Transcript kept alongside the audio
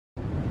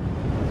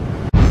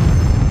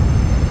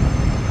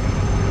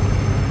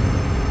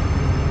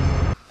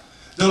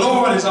The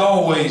Lord is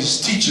always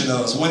teaching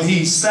us. When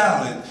He's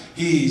silent,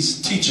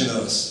 He's teaching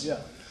us. Yeah.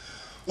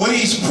 When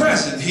He's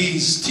present,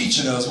 He's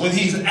teaching us. When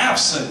He's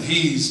absent,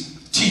 He's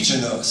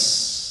teaching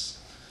us.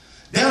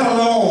 That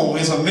alone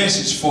is a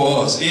message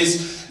for us.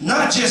 It's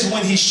not just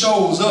when He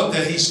shows up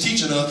that He's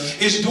teaching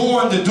us. It's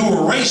during the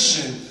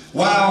duration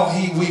while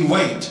we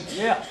wait.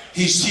 Yeah.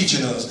 He's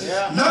teaching us.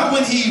 Yeah. Not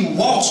when He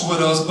walks with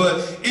us,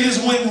 but it is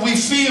when we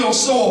feel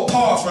so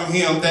apart from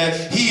Him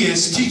that He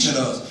is teaching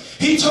us.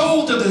 He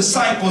told the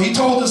disciple,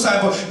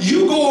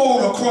 you go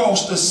on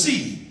across the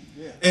sea.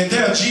 Yeah. And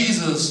there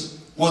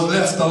Jesus was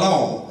left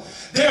alone.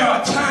 There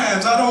are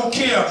times, I don't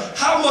care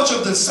how much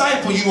of a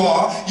disciple you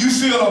are, you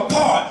feel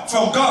apart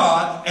from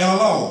God and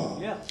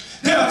alone. Yeah.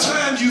 There are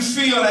times you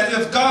feel as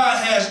if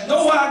God has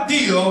no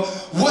idea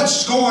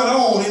what's going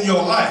on in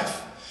your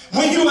life.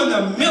 When you're in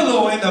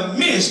the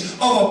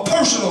midst of a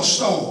personal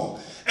storm,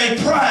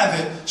 a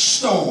private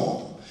storm.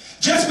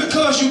 Just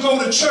because you go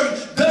to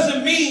church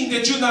doesn't mean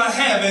that you're not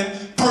having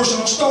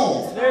personal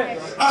storms.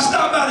 I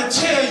stop by to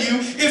tell you,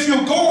 if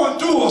you're going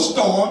through a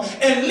storm,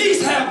 at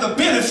least have the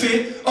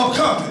benefit of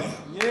company.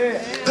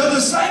 The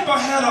disciple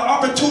had an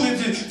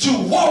opportunity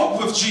to walk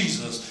with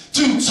Jesus,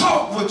 to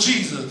talk with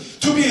Jesus,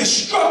 to be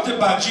instructed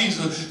by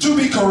Jesus, to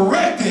be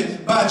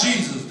corrected by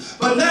Jesus.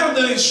 But now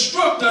the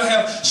instructor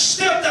have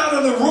stepped out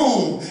of the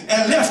room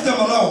and left them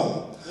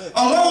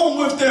alone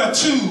with their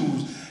tools,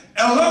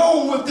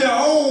 alone with their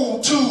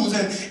own tools.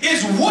 And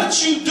it's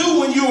what you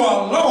do when you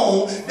are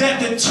alone that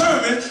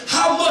determines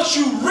how much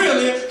you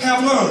really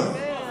have learned.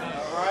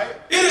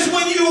 It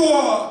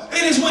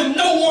is when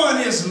no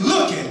one is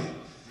looking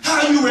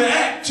how you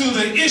react to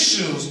the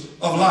issues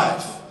of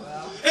life.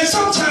 And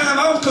sometimes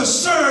I'm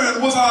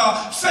concerned with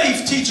our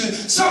faith teaching.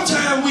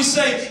 Sometimes we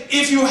say,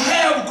 if you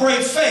have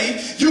great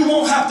faith, you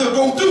won't have to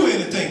go through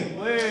anything.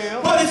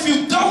 But if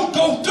you don't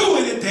go through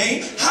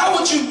anything, how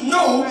would you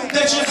know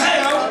that you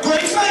have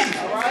great faith?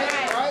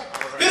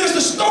 It is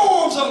the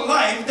storms of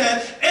life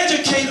that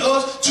educate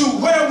us to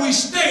where we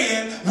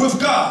stand with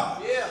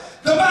God.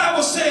 The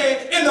Bible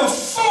said in the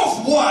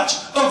fourth watch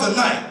of the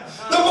night,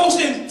 the most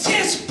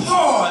intense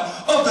part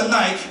of the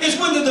night is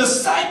when the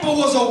disciple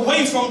was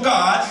away from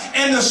God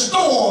and the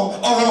storm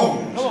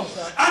arose.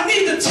 I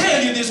need to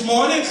tell you this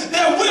morning,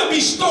 there will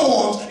be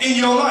storms in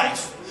your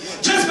life.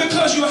 Just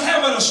because you're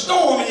having a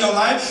storm in your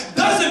life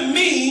doesn't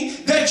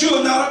mean that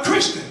you're not a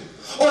Christian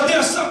or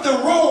there's something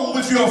wrong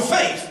with your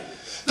faith.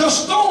 The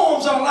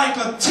storms are like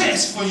a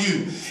test for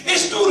you.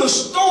 It's through the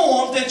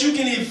storm that you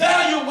can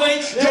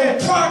evaluate your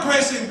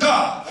progress in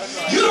God.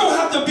 You don't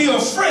have to be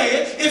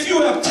afraid if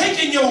you have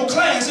taken your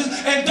classes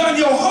and done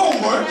your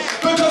homework,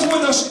 because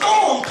when the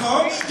storm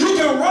comes, you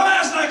can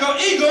rise like an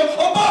eagle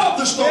above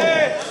the storm.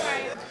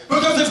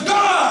 Because if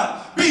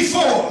God be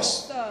for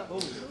us,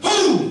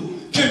 who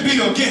can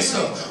be against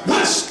us?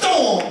 What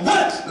storm,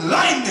 what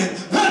lightning,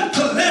 what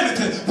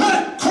calamity,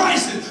 what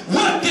crisis,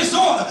 what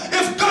disorder?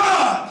 If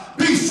God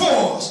be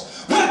for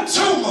us, what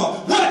tumor,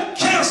 what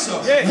cancer,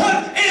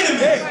 what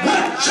enemy,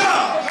 what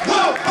job,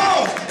 what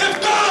boss?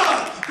 If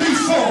God be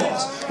for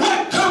us,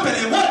 what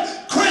company,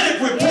 what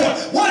credit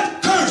report,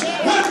 what curse,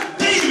 what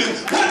demon,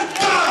 what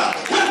God,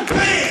 what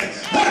band,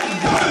 what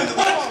woman,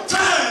 what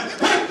time,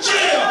 what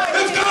jail?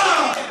 If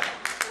God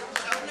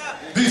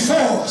be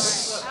for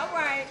us,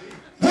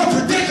 what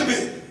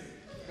predicament?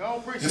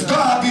 If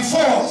God be for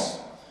us.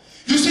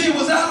 You see, it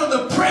was out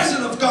of the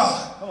presence of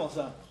God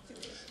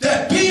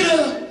that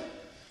Peter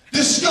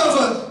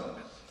discovered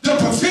the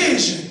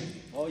provision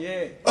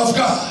of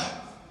God.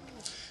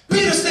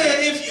 Peter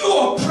said, if you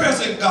are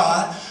present,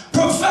 God,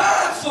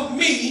 provide for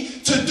me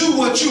to do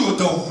what you are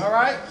doing. All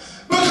right.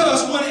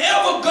 Because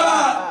whenever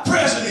God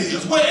present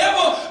is,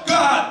 wherever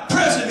God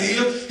present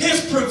is,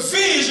 His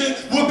provision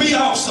will be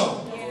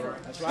also.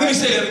 Let me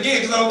say that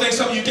again, because I don't think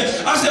some of you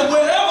get. I said,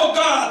 wherever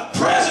God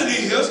present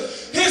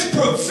is, His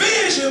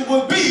provision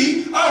will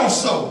be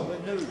also.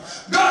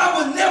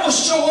 God will never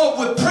show up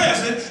with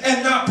present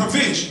and not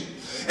provision.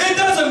 It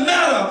doesn't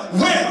matter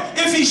where.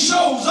 If He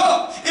shows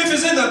up, if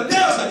it's in the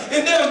desert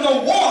and there's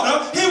no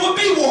water, He will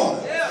be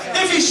water.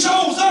 If He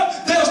shows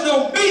up, there's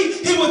no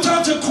meat, He will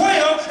turn to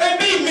quail and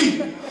be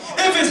meat.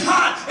 If it's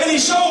hot and He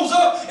shows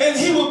up, and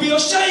He will be a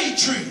shade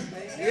tree.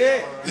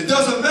 It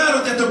doesn't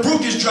matter that the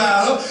brook is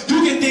dried up.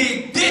 You can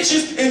dig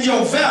ditches in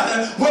your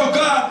valley. Where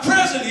God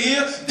present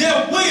is,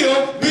 there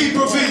will be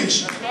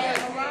provision.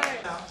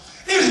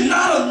 It's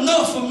not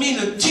enough for me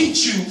to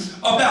teach you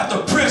about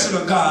the presence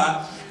of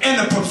God and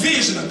the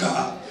provision of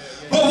God.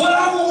 But what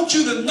I want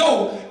you to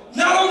know,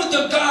 not only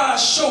does God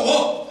show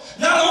up,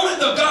 not only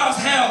does God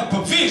have the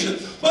provision,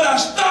 but I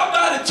stopped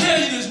by to tell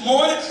you this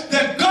morning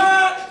that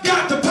God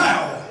got the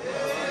power.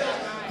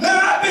 Now,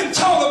 I've been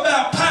taught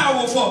about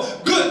power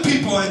for good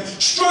people and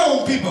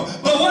strong people,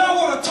 but what I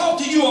want to talk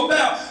to you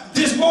about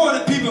this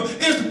morning, people,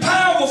 is the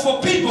power for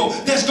people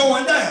that's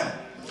going down.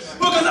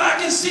 Because I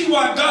can see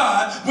why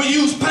God will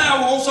use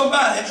power on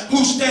somebody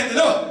who's standing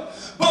up.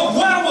 But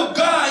why would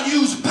God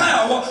use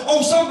power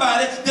on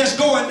somebody that's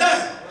going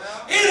down?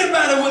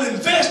 Anybody would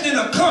invest in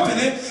a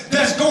company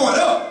that's going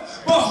up.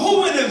 But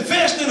who would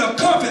invest in a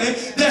company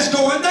that's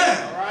going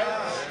down?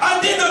 I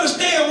didn't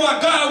understand why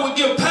God would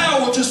give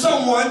power to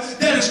someone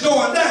that is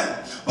going down.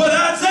 But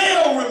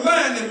Isaiah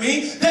reminded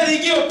me that he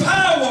gave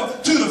power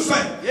to the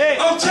faint.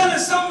 I'm telling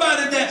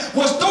somebody that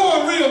was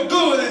doing real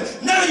good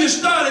and now you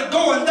started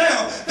going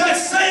down. That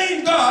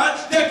same God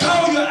that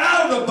called you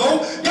out of the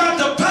boat got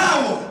the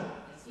power.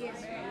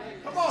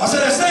 I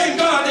said that same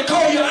God that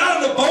called you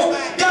out of the boat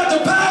got the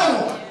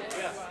power.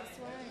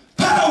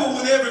 Power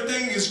when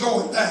everything is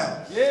going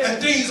down and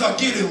things are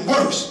getting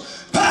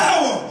worse.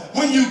 Power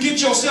when you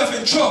get yourself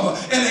in trouble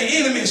and the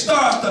enemy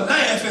starts to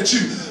laugh at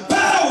you.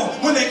 Power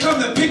when they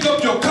come to pick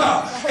up your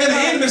car and the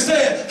enemy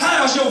says,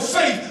 how's your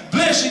faith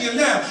blessing you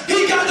now?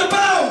 He got the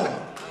power.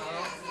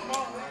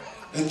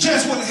 And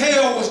just when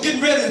hell was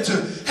getting ready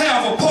to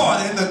have a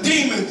party and the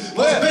demon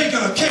was baking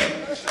a cake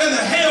and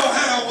the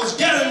hellhound was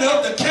gathering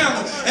up the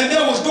camel and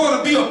there was going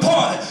to be a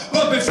party.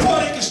 But before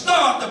they could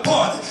start the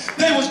party,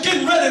 they was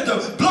getting ready to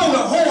blow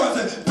the horns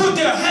and put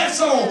their hats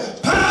on.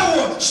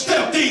 Power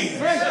stepped in.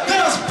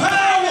 There's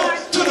power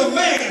to the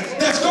man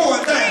that's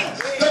going down.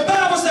 The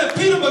Bible said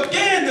Peter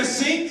began to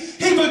sink.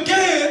 He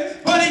began,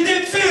 but he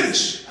didn't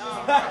finish.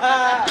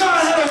 God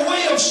had a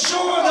way of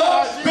showing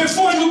up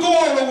before you go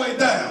all the way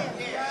down.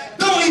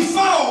 Though he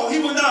fall, he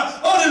will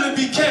not utterly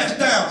be cast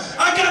down.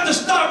 I got to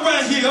stop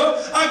right here.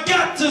 I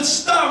got to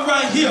stop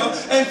right here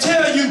and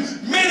tell you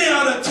many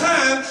of the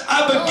time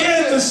I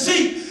began to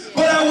seek,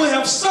 but I would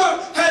have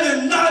sunk had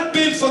it not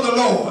been for the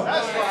Lord.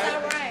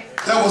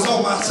 That was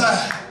on my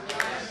side.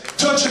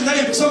 Touch your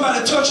neighbor.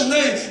 Somebody touch your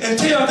neighbor and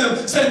tell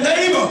them, say,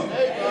 neighbor.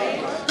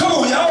 Come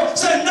on, y'all.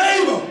 Say,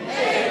 neighbor.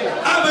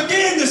 I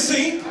began to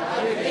sink,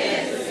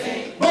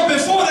 but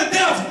before the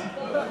devil.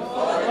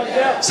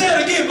 Say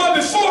it again, but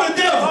before the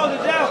devil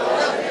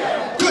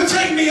could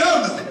take me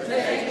under,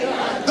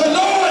 the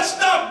Lord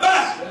stopped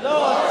by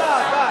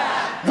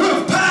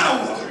with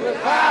power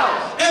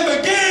and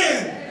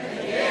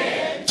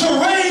began to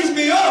raise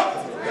me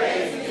up.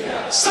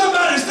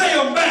 Somebody say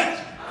I'm back.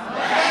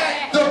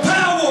 The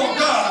power of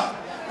God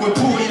will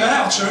pull you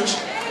out, church.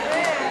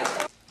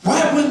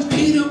 Right when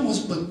Peter was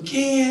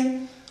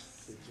began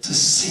to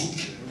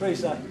sink,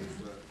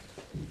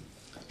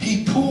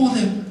 he pulled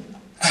him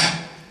out.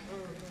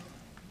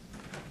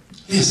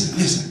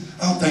 Listen.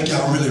 I don't think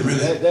y'all really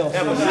appreciate that.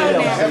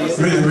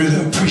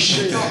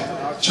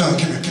 John,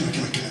 come here.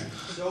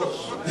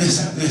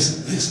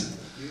 Listen.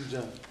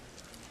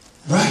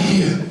 Right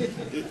here,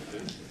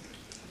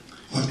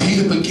 when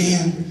Peter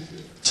began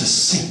to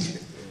sink,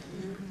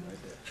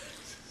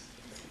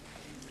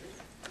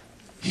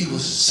 he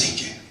was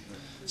sinking.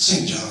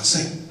 Sing, John,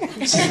 sing.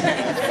 Sing.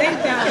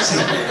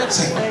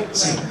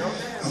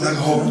 I'm not going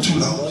to hold him too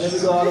long.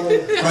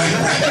 Right.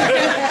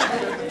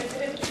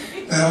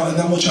 Now, and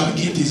I want y'all to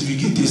get this. If you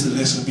get this, the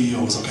lesson will be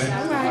yours, okay?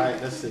 All right,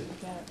 let's see.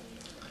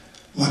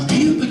 When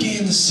Peter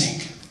began to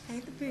sink,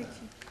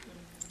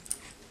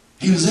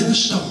 he was in a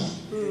storm.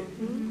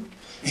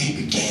 And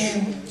he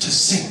began to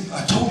sink.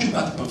 I told you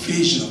about the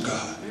provision of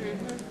God.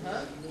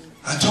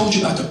 I told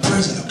you about the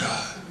presence of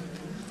God.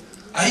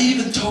 I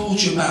even told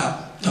you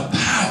about the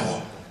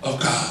power of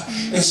God.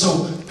 And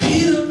so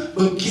Peter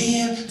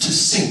began to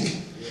sink.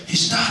 He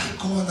started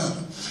going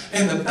under.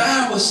 And the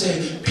Bible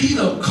said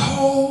Peter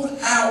called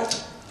out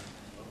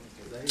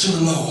to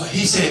the Lord.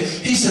 He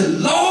said,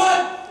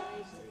 Lord,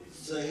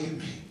 save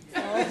me.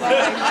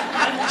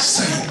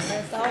 Save me.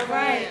 That's all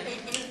right.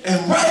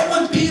 And right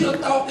when Peter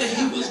thought that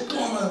he was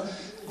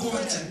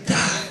going to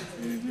die,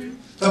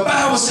 the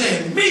Bible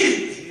said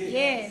immediately,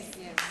 Yes.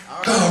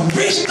 God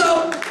reached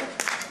up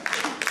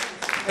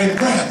and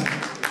grabbed him.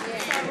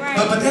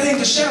 But that ain't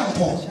the shout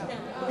point.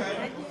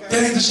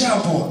 That ain't the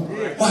shout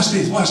point. Watch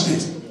this.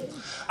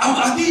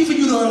 I need for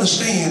you to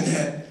understand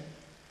that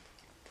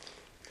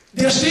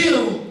there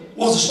still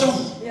was a storm.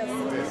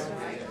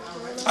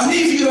 I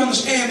need for you to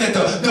understand that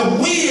the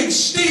wind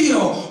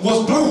still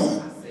was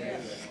blowing.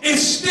 It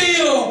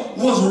still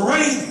was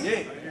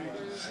raining.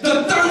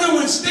 The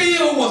thundering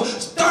still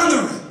was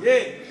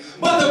thundering.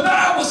 But the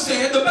Bible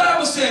said,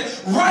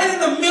 right in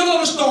the middle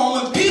of the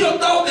storm, when Peter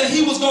thought that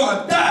he was going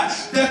to die,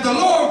 that the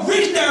Lord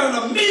reached down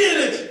and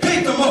immediately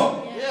picked him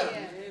up.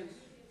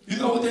 You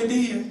know what they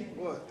did?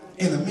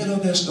 In the middle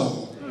of that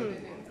storm,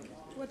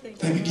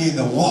 they began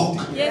to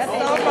walk. Yes,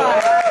 all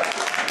right.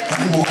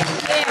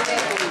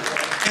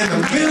 In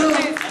the middle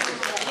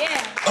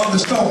of the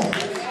storm.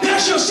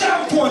 That's your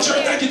shout point,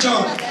 church. Thank you,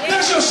 John.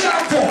 That's your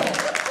shout point.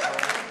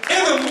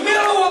 In the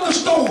middle of the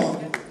storm.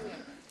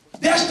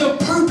 That's the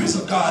purpose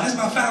of God. That's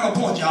my final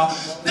point, y'all.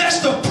 That's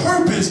the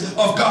purpose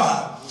of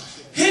God.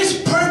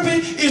 His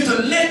purpose is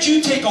to let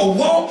you take a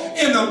walk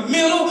in the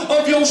middle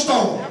of your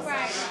storm.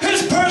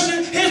 His purpose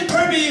is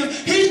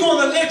he's going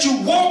to let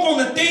you walk on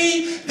the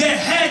thing that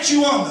had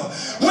you under.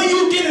 When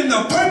you get in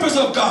the purpose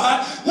of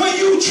God, when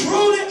you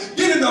truly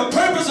get in the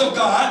purpose of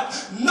God,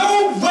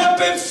 no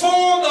weapon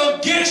formed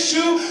against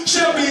you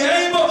shall be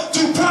able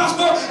to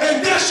prosper,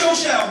 and that's your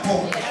shout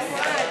point.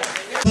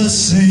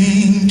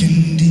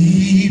 Sinking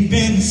deep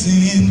in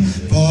sin,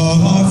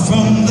 far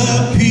from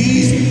the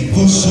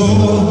peaceful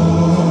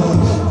shore.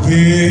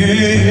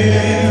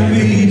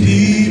 very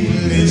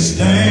deeply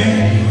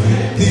stank,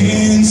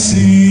 then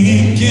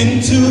sinking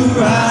to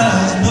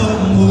rise no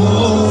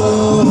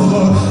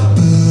more.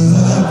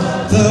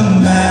 But the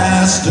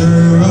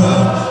master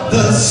of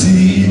the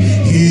sea,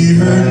 he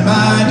heard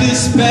my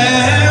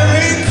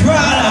despairing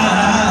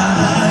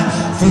cry.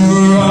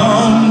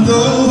 From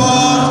the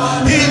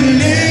water he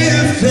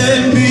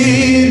lifted me,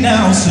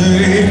 now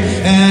safe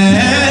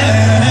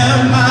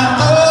am I.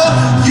 Oh,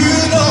 you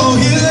know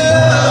his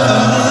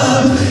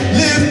love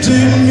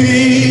lifted me,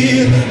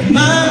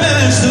 my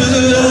master's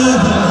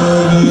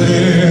love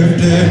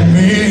lifted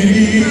me,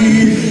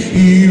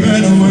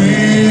 even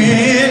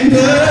when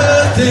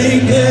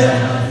nothing else.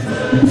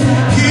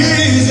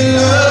 His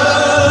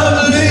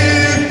love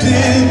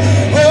lifted,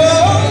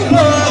 oh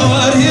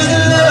Lord, his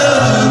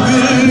love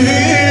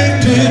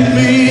lifted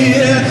me,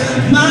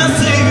 my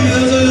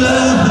Savior's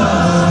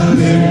love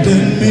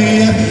lifted me,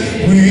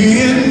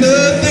 when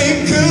nothing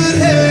could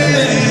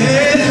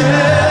help.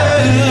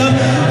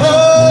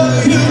 Oh,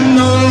 you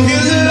know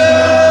his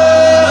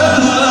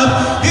love,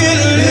 it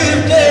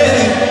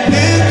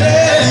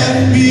lifted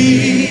me.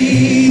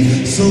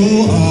 So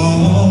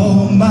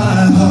all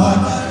my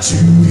heart to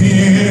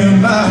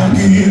him I'll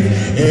give,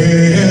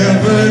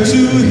 ever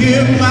to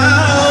him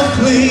I'll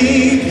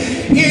cling.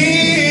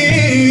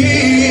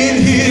 In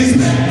his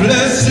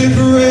blessed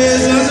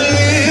presence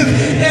live,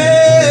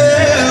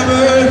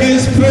 ever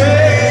his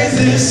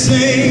praises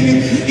sing.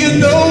 You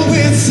know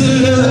it's a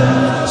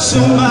love so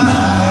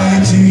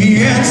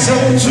mighty and so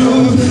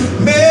true.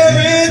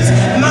 Mary